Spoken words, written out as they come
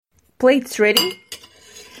Plates ready?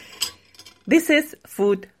 This is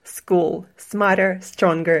Food School, Smarter,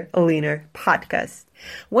 Stronger, Leaner podcast.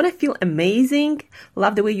 Want to feel amazing,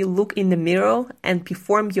 love the way you look in the mirror, and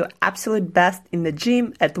perform your absolute best in the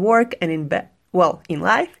gym, at work, and in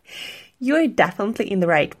life? You're definitely in the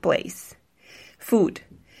right place. Food.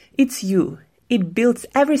 It's you. It builds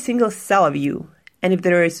every single cell of you. And if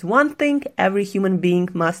there is one thing every human being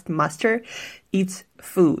must master, it's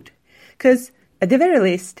food. Because at the very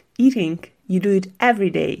least, eating, you do it every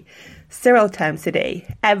day, several times a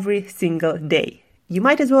day, every single day. You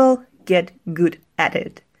might as well get good at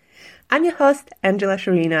it. I'm your host, Angela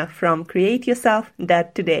Sharina from Create Yourself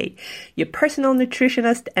That Today, your personal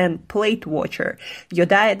nutritionist and plate watcher, your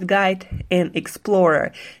diet guide and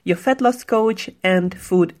explorer, your fat loss coach and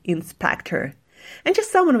food inspector. And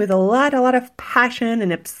just someone with a lot of passion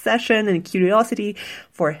and obsession and curiosity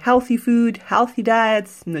for healthy food, healthy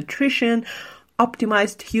diets, nutrition,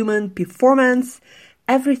 optimized human performance,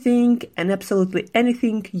 everything and absolutely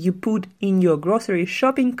anything you put in your grocery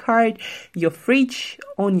shopping cart, your fridge,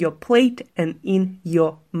 on your plate, and in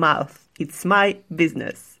your mouth. It's my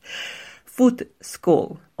business. Food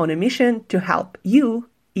School, on a mission to help you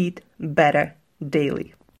eat better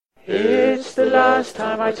daily. It's the last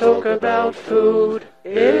time I talk about food.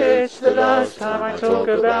 It's the last time I talk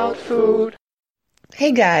about food.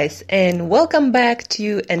 Hey guys, and welcome back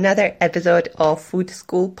to another episode of Food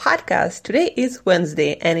School podcast. Today is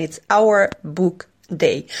Wednesday and it's our book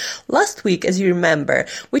day. Last week, as you remember,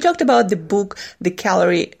 we talked about the book, The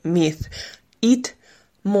Calorie Myth. Eat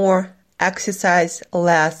more, exercise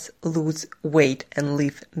less, lose weight, and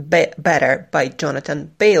live better by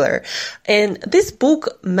Jonathan Baylor. And this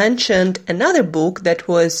book mentioned another book that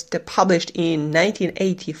was published in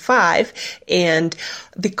 1985. And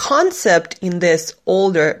the concept in this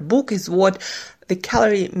older book is what the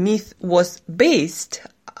calorie myth was based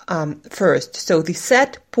first. So the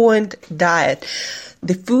set point diet,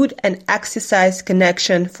 the food and exercise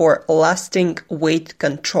connection for lasting weight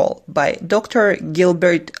control by Dr.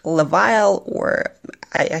 Gilbert Laville, or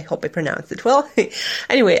I hope I pronounced it well.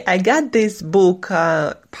 Anyway, I got this book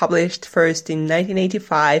published first in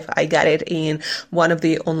 1985. I got it in one of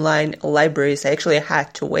the online libraries. I actually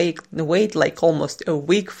had to wait like almost a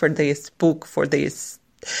week for this book, for this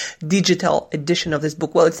digital edition of this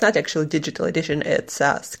book. Well, it's not actually a digital edition. It's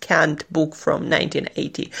a scanned book from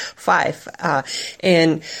 1985.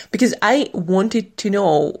 And because I wanted to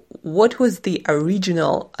know what was the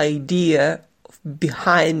original idea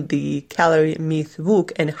behind the calorie myth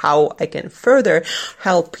book and how I can further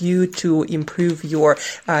help you to improve your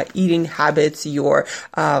eating habits, your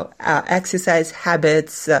exercise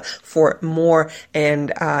habits for more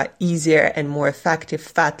and easier and more effective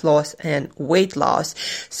fat loss and weight loss.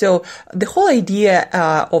 So the whole idea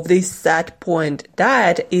of this set point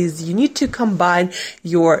diet is you need to combine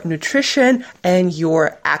your nutrition and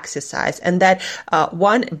your exercise, and that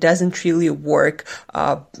one doesn't really work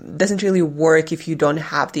if you don't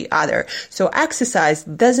have the other. So exercise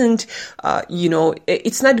doesn't,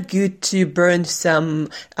 it's not good to burn some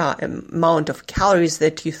amount of calories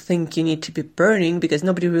that you think you need to be burning, because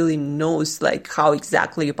nobody really knows like how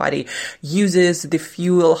exactly your body uses the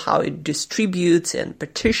fuel, how it distributes and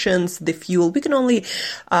partitions the fuel. We can only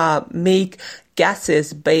make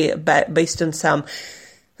guesses based on some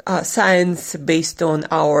science, based on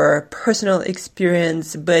our personal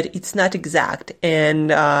experience, but it's not exact.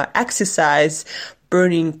 And exercise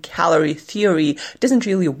burning calorie theory doesn't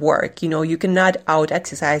really work. You cannot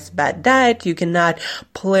out-exercise bad diet. You cannot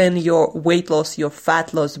plan your weight loss, your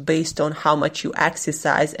fat loss based on how much you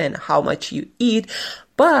exercise and how much you eat.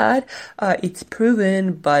 But it's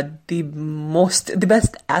proven, but the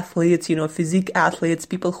best athletes, physique athletes,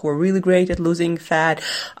 people who are really great at losing fat,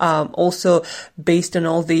 also based on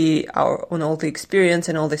all the experience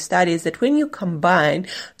and all the studies, that when you combine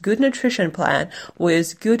good nutrition plan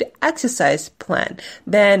with good exercise plan,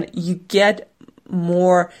 then you get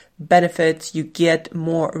more benefits, you get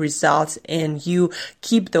more results, and you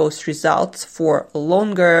keep those results for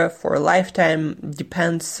longer, for a lifetime.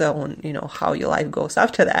 Depends on, how your life goes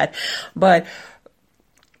after that. But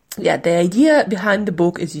yeah, the idea behind the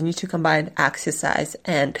book is you need to combine exercise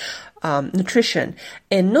and nutrition,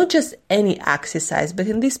 and not just any exercise, but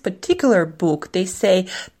in this particular book, they say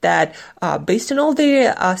that based on all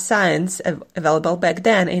the science available back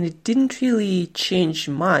then, and it didn't really change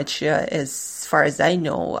much as far as I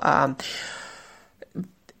know,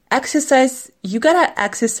 exercise, you gotta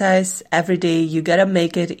exercise every day. You gotta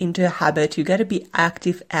make it into a habit. You gotta be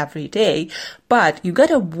active every day, but you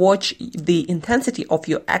gotta watch the intensity of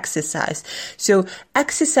your exercise. So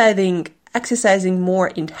exercising more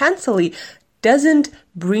intensely doesn't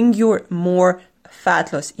bring you more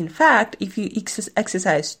fat loss. In fact, if you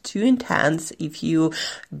exercise too intense, if you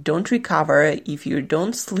don't recover, if you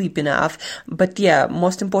don't sleep enough, but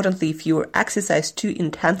most importantly, if you exercise too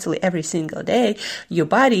intensely every single day, your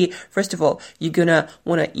body, first of all, you're gonna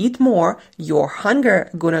want to eat more, your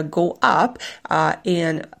hunger gonna go up,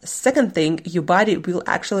 and second thing, your body will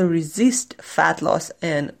actually resist fat loss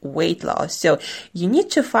and weight loss. So you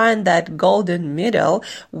need to find that golden middle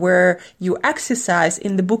where you exercise.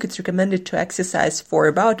 In the book, it's recommended to exercise for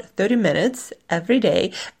about 30 minutes every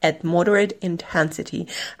day at moderate intensity.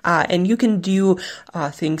 And you can do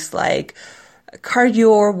things like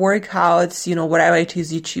cardio workouts, whatever it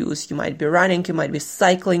is you choose. You might be running, you might be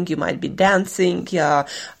cycling, you might be dancing,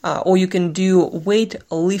 or you can do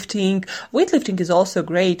weightlifting. Weightlifting is also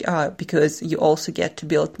great because you also get to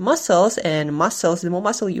build muscles, and the more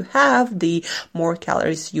muscle you have, the more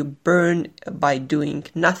calories you burn by doing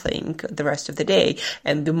nothing the rest of the day.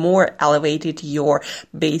 And the more elevated your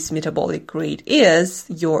base metabolic rate is,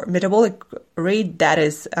 your metabolic rate that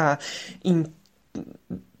is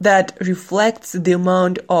that reflects the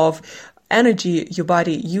amount of energy your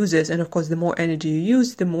body uses. And of course, the more energy you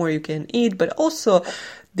use, the more you can eat, but also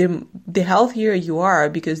the healthier you are,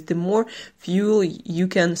 because the more fuel you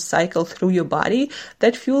can cycle through your body.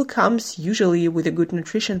 That fuel comes usually with a good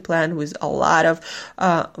nutrition plan, with a lot of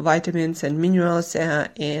vitamins and minerals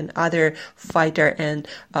and other phyto and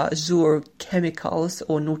zoochemicals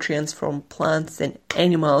or nutrients from plants and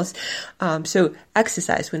animals. So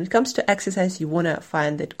exercise. When it comes to exercise, you want to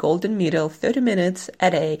find that golden middle, 30 minutes a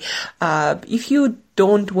day. If you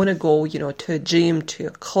don't want to go, to a gym, to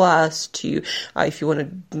a class, if you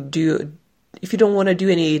don't want to do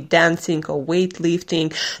any dancing or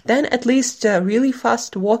weightlifting, then at least really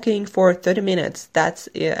fast walking for 30 minutes. That's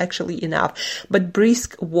actually enough. But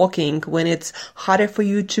brisk walking when it's harder for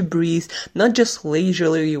you to breathe, not just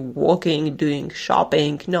leisurely walking, doing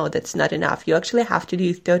shopping. No, that's not enough. You actually have to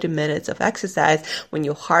do 30 minutes of exercise when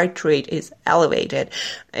your heart rate is elevated.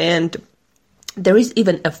 And there is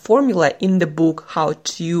even a formula in the book how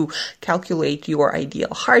to calculate your ideal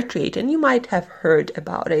heart rate, and you might have heard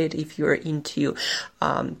about it if you're into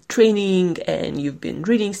training and you've been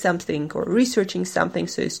reading something or researching something.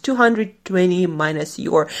 So it's 220 minus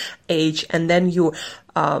your age, and then you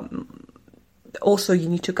also you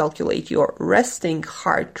need to calculate your resting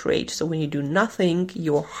heart rate. So when you do nothing,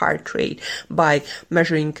 your heart rate by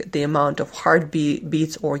measuring the amount of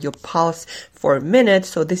heartbeats or your pulse for a minute.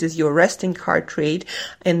 So this is your resting heart rate.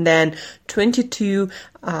 And then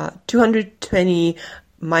 220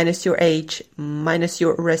 minus your age minus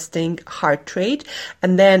your resting heart rate.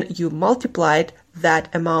 And then you multiplied that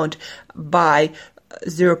amount by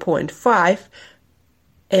 0.5.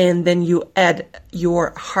 And then you add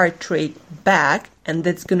your heart rate back, and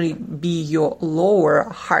that's going to be your lower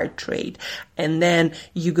heart rate. And then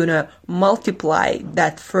you're going to multiply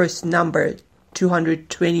that first number,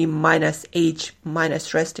 220 minus age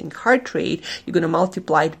minus resting heart rate. You're going to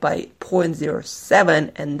multiply it by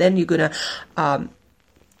 0.07, and then you're going to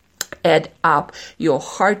add up your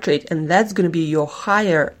heart rate, and that's going to be your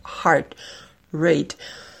higher heart rate.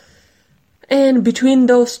 And between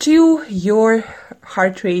those two, your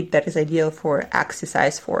heart rate that is ideal for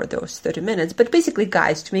exercise for those 30 minutes. But basically,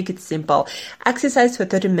 guys, to make it simple, exercise for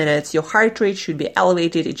 30 minutes, your heart rate should be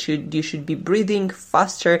elevated. You should be breathing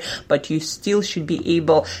faster, but you still should be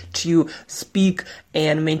able to speak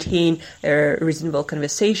and maintain a reasonable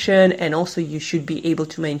conversation. And also you should be able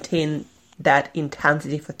to maintain that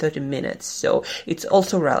intensity for 30 minutes. So it's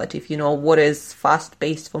also relative. What is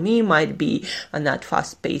fast-paced for me might be not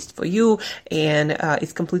fast-paced for you, and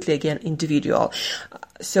it's completely, again, individual.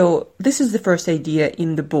 So this is the first idea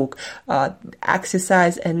in the book,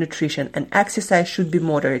 exercise and nutrition. And exercise should be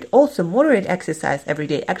moderate. Also, moderate exercise every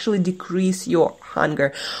day actually decrease your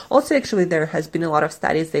hunger. Also, actually, there has been a lot of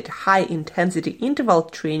studies that high-intensity interval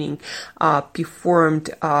training performed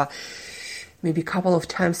maybe a couple of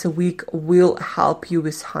times a week will help you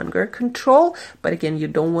with hunger control. But again, you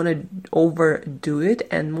don't want to overdo it,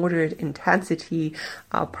 and moderate intensity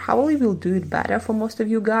probably will do it better for most of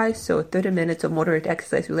you guys. So 30 minutes of moderate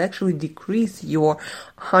exercise will actually decrease your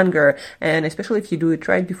hunger, and especially if you do it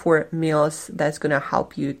right before meals, that's going to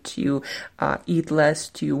help you to eat less,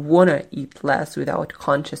 to want to eat less without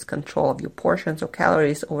conscious control of your portions or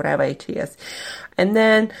calories or whatever it is. And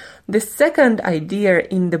then the second idea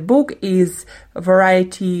in the book is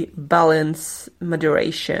variety, balance,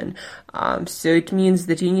 moderation. So it means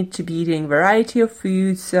that you need to be eating variety of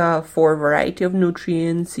foods for a variety of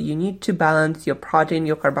nutrients. You need to balance your protein,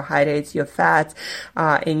 your carbohydrates, your fats,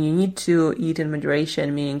 and you need to eat in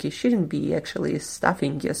moderation, meaning you shouldn't be actually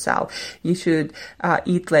stuffing yourself. You should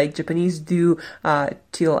eat like Japanese do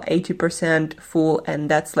till 80% full, and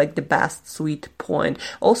that's like the best sweet point.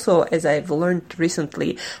 Also, as I've learned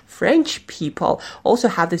recently, French people also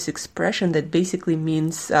have this expression that basically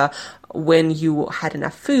means when you had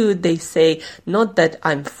enough food, they say not that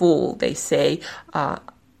I'm full, they say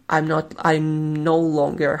I'm no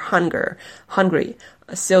longer hungry.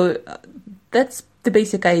 So that's the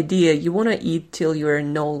basic idea. You want to eat till you're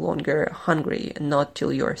no longer hungry, not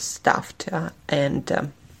till you're stuffed.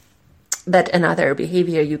 And that another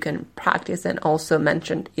behavior you can practice, and also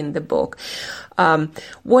mentioned in the book.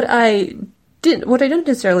 What I don't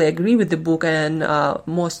necessarily agree with the book, and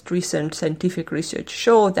most recent scientific research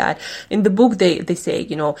show that in the book they say,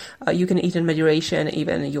 you can eat in moderation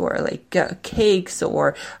even your cakes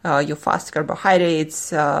or your fast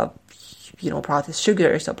carbohydrates, processed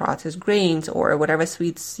sugars or processed grains or whatever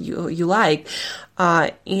sweets you like.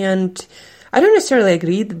 And I don't necessarily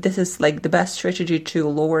agree that this is like the best strategy to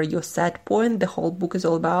lower your set point. The whole book is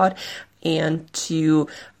all about, and to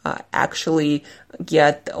actually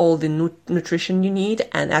get all the nutrition you need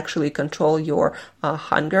and actually control your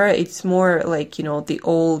hunger. It's more like, the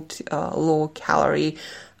old low-calorie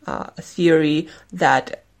theory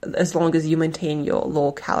that as long as you maintain your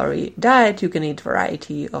low-calorie diet, you can eat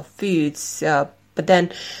variety of foods. But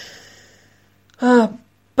then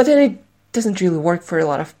it doesn't really work for a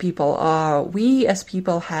lot of people. We as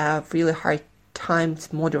people have really hard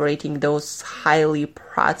times moderating those highly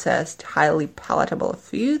processed, highly palatable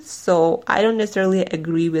foods. So I don't necessarily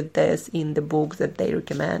agree with this in the book that they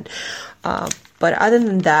recommend. But other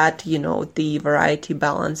than that, the variety,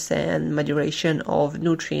 balance, and moderation of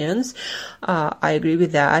nutrients, I agree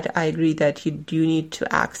with that. I agree that you do need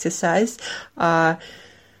to exercise.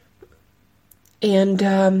 And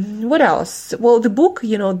what else? Well, the book,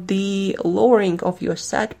 the lowering of your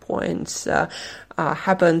set points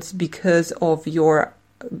happens because of your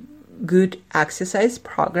good exercise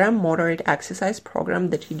program, moderate exercise program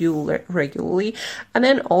that you do regularly, and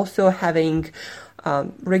then also having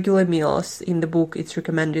regular meals. In the book, it's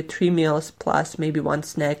recommended 3 meals plus maybe 1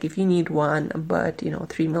 snack if you need one, but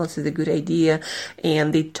 3 meals is a good idea.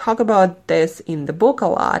 And they talk about this in the book a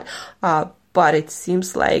lot. But it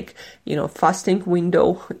seems like, fasting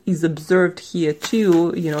window is observed here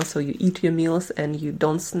too, so you eat your meals and you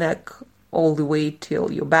don't snack all the way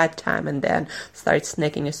till your bedtime and then start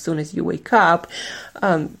snacking as soon as you wake up.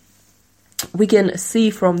 We can see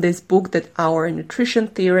from this book that our nutrition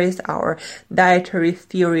theories, our dietary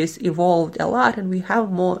theories evolved a lot, and we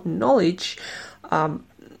have more knowledge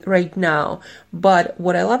right now. But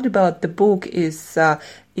what I loved about the book is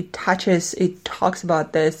it talks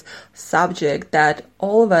about this subject that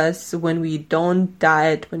all of us, when we don't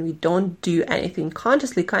diet, when we don't do anything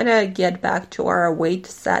consciously, kind of get back to our weight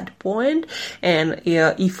set point. And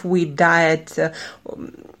if we diet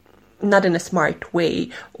not in a smart way,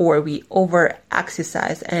 or we over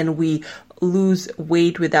exercise and we lose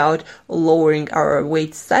weight without lowering our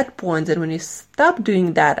weight set points, and when you stop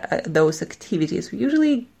doing that, those activities, we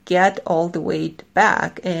usually get all the weight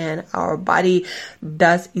back, and our body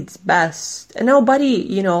does its best. And our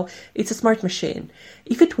body, it's a smart machine.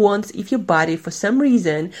 If your body for some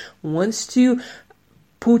reason wants to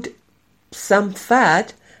put some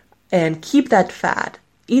fat and keep that fat,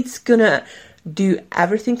 it's gonna do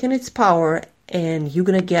everything in its power, and you're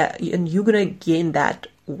gonna gain that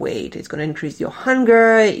weight. It's gonna increase your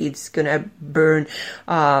hunger. It's gonna burn.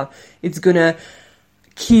 It's gonna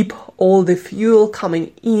keep all the fuel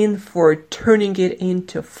coming in for turning it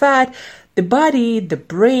into fat. The body, the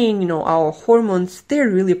brain, our hormones, they're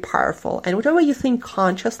really powerful. And whatever you think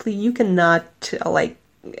consciously, you cannot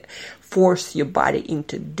force your body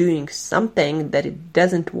into doing something that it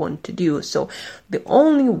doesn't want to do. So the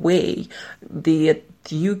only way that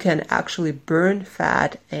you can actually burn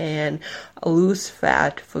fat and lose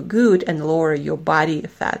fat for good and lower your body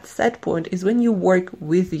fat set point is when you work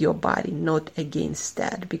with your body, not against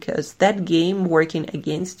that. Because that game, working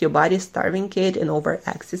against your body, starving it and over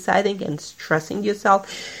exercising and stressing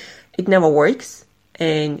yourself, it never works.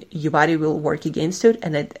 And your body will work against it,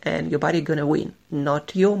 and your body gonna win,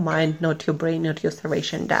 not your mind, not your brain, not your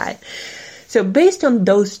starvation diet. So based on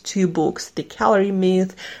those 2 books, The Calorie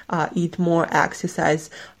Myth, Eat More, Exercise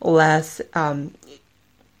Less,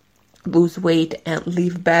 Lose Weight and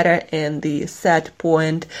Live Better, and The Set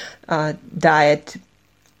Point Diet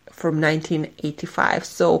from 1985.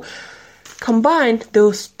 So combined,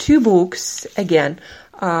 those 2 books, again,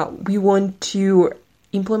 we want to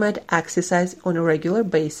implement exercise on a regular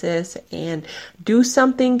basis and do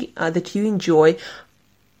something that you enjoy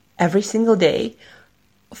every single day.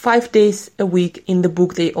 5 days a week. In the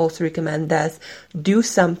book, they also recommend that. Do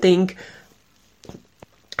something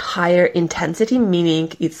higher intensity,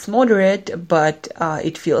 meaning it's moderate, but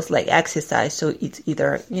it feels like exercise. So it's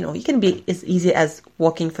either, it can be as easy as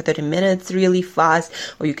walking for 30 minutes really fast,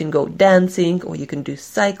 or you can go dancing, or you can do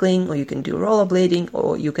cycling, or you can do rollerblading,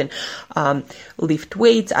 or you can lift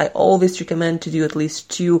weights. I always recommend to do at least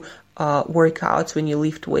 2 workouts when you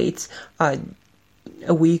lift weights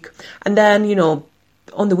a week. And then,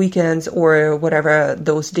 on the weekends or whatever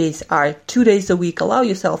those days are, 2 days a week, allow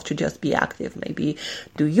yourself to just be active. Maybe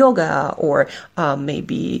do yoga, or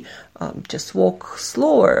maybe just walk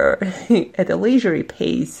slower at a leisurely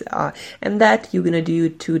pace. And that you're going to do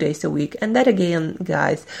 2 days a week. And that again,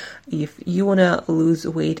 guys, if you want to lose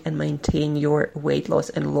weight and maintain your weight loss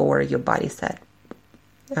and lower your body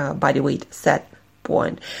weight set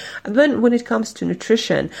point. And then when it comes to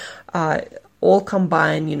nutrition, all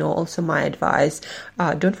combined, also my advice,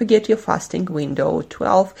 don't forget your fasting window,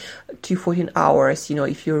 12 to 14 hours.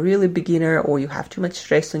 If you're a really beginner or you have too much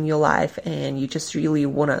stress in your life and you just really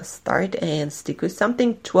want to start and stick with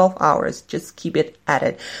something, 12 hours, just keep it at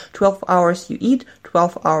it. 12 hours you eat,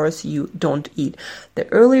 12 hours you don't eat. The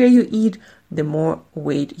earlier you eat, the more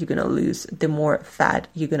weight you're going to lose, the more fat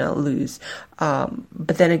you're going to lose.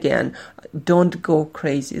 But then again, don't go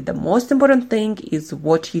crazy. The most important thing is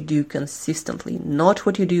what you do consistently, not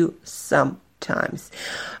what you do sometimes.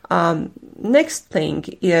 Next thing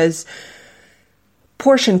is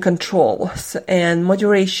portion controls and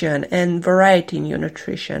moderation and variety in your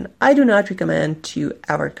nutrition. I do not recommend to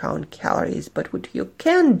ever count calories, but what you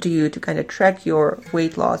can do to kind of track your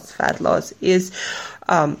weight loss, fat loss is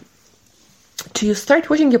to start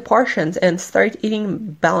watching your portions and start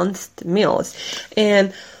eating balanced meals.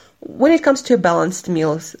 And when it comes to balanced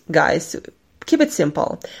meals, guys, keep it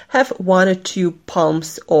simple. Have 1 or 2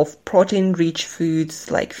 palms of protein-rich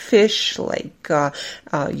foods like fish, like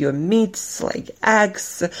your meats, like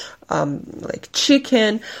eggs, like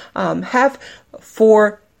chicken. Have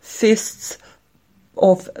 4 fists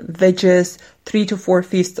of veggies, 3 to 4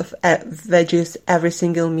 feasts of veggies every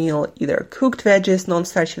single meal, either cooked veggies,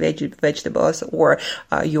 non-starchy vegetables, or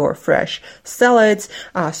your fresh salads.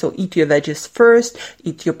 So eat your veggies first,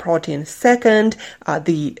 eat your protein second.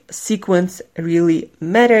 The sequence really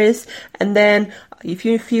matters. And then if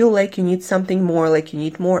you feel like you need something more, like you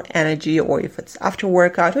need more energy, or if it's after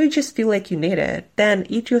workout, or you just feel like you need it, then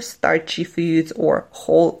eat your starchy foods or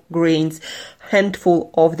whole grains,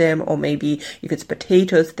 handful of them, or maybe if it's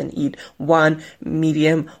potatoes, then eat 1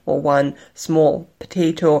 medium or 1 small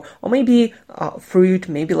potato, or maybe fruit,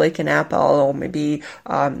 maybe like an apple, or maybe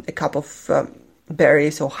a cup of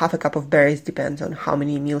berries or half a cup of berries, depends on how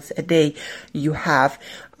many meals a day you have.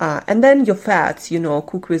 And then your fats,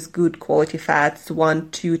 cook with good quality fats,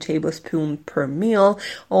 1-2 tablespoons per meal,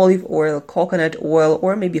 olive oil, coconut oil,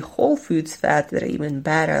 or maybe whole foods fats that are even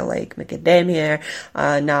better, like macadamia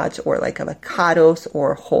nuts, or like avocados,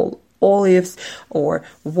 or whole olives, or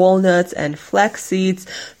walnuts and flax seeds.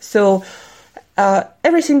 So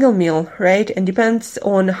every single meal, right? And depends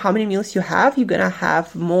on how many meals you have. You're going to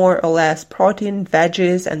have more or less protein,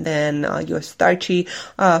 veggies, and then your starchy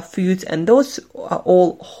foods. And those are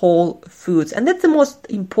all whole foods. And that's the most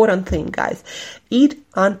important thing, guys. Eat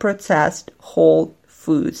unprocessed whole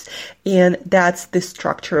foods. And that's the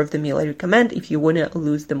structure of the meal I recommend if you want to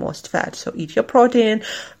lose the most fat. So eat your protein,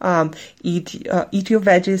 eat your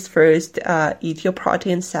veggies first, eat your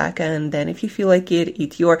protein second. Then if you feel like it,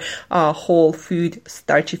 eat your whole food,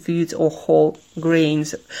 starchy foods, or whole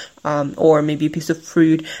grains, or maybe a piece of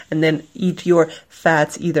fruit, and then eat your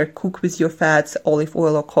fats, either cook with your fats, olive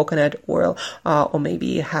oil or coconut oil, or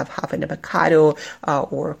maybe have half an avocado,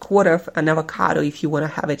 or a quarter of an avocado if you want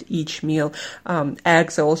to have it each meal.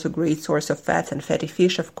 Eggs are also a great source of fats, and fatty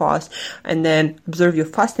fish, of course. And then observe your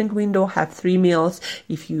fasting window, have 3 meals.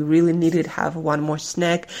 If you really need it, have 1 more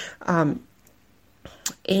snack. And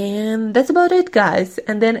that's about it, guys.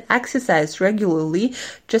 And then exercise regularly,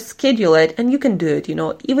 just schedule it, and you can do it,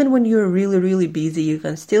 even when you're really, really busy, you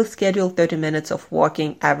can still schedule 30 minutes of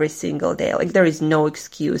walking every single day. Like, there is no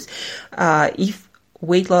excuse. If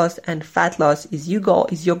weight loss and fat loss is your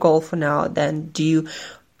goal for now, then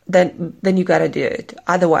then you gotta do it.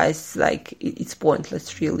 Otherwise, it's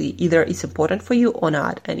pointless, really. Either it's important for you or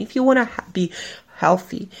not. And if you want to be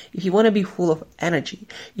healthy, if you want to be full of energy,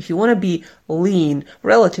 if you want to be lean,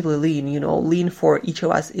 relatively lean, lean for each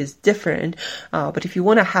of us is different. But if you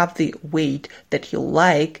want to have the weight that you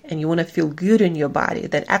like and you want to feel good in your body,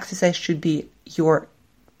 then exercise should be your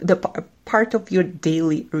part of your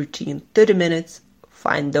daily routine. 30 minutes,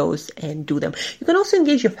 find those and do them. You can also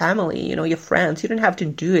engage your family, your friends. You don't have to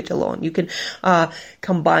do it alone. You can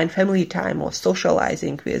combine family time or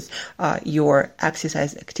socializing with your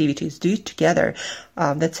exercise activities. Do it together.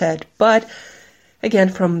 That's it. But again,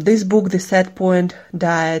 from this book, The Set Point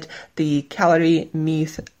Diet, the calorie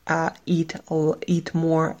myth, eat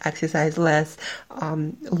more, exercise less,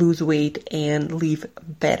 lose weight, and live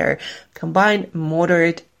better. Combine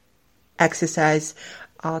moderate exercise,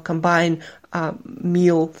 combine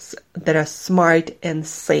meals that are smart and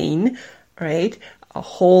sane, right?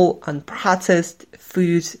 Whole, unprocessed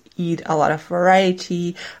foods, eat a lot of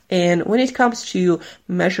variety. And when it comes to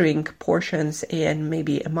measuring portions and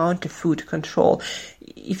maybe amount of food, control,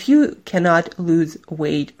 if you cannot lose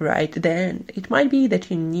weight, right, then it might be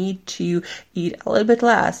that you need to eat a little bit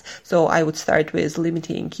less. So I would start with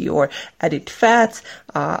limiting your added fats.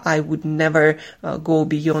 I would never go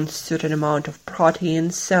beyond certain amount of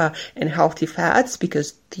proteins and healthy fats,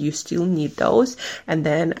 because you still need those. And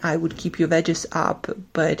then I would keep your veggies up.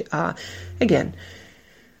 But again,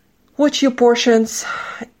 watch your portions.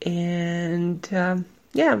 And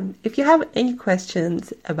if you have any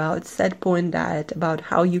questions about set point diet, about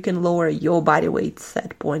how you can lower your body weight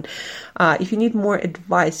set point, if you need more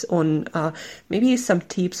advice on maybe some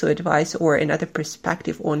tips or advice or another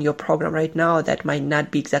perspective on your program right now that might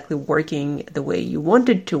not be exactly working the way you want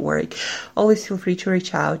it to work, always feel free to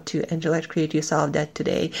reach out to Angela at Create Yourself That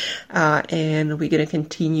Today. And we're going to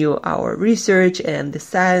continue our research, and the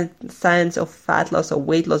science of fat loss or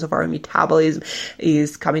weight loss of our metabolism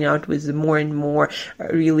is coming out with more and more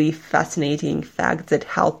really fascinating facts that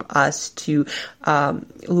help us to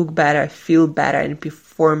look better, feel better, and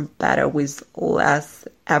perform better with less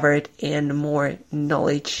effort and more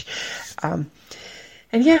knowledge.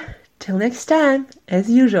 Till next time, as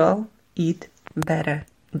usual, eat better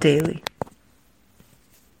daily.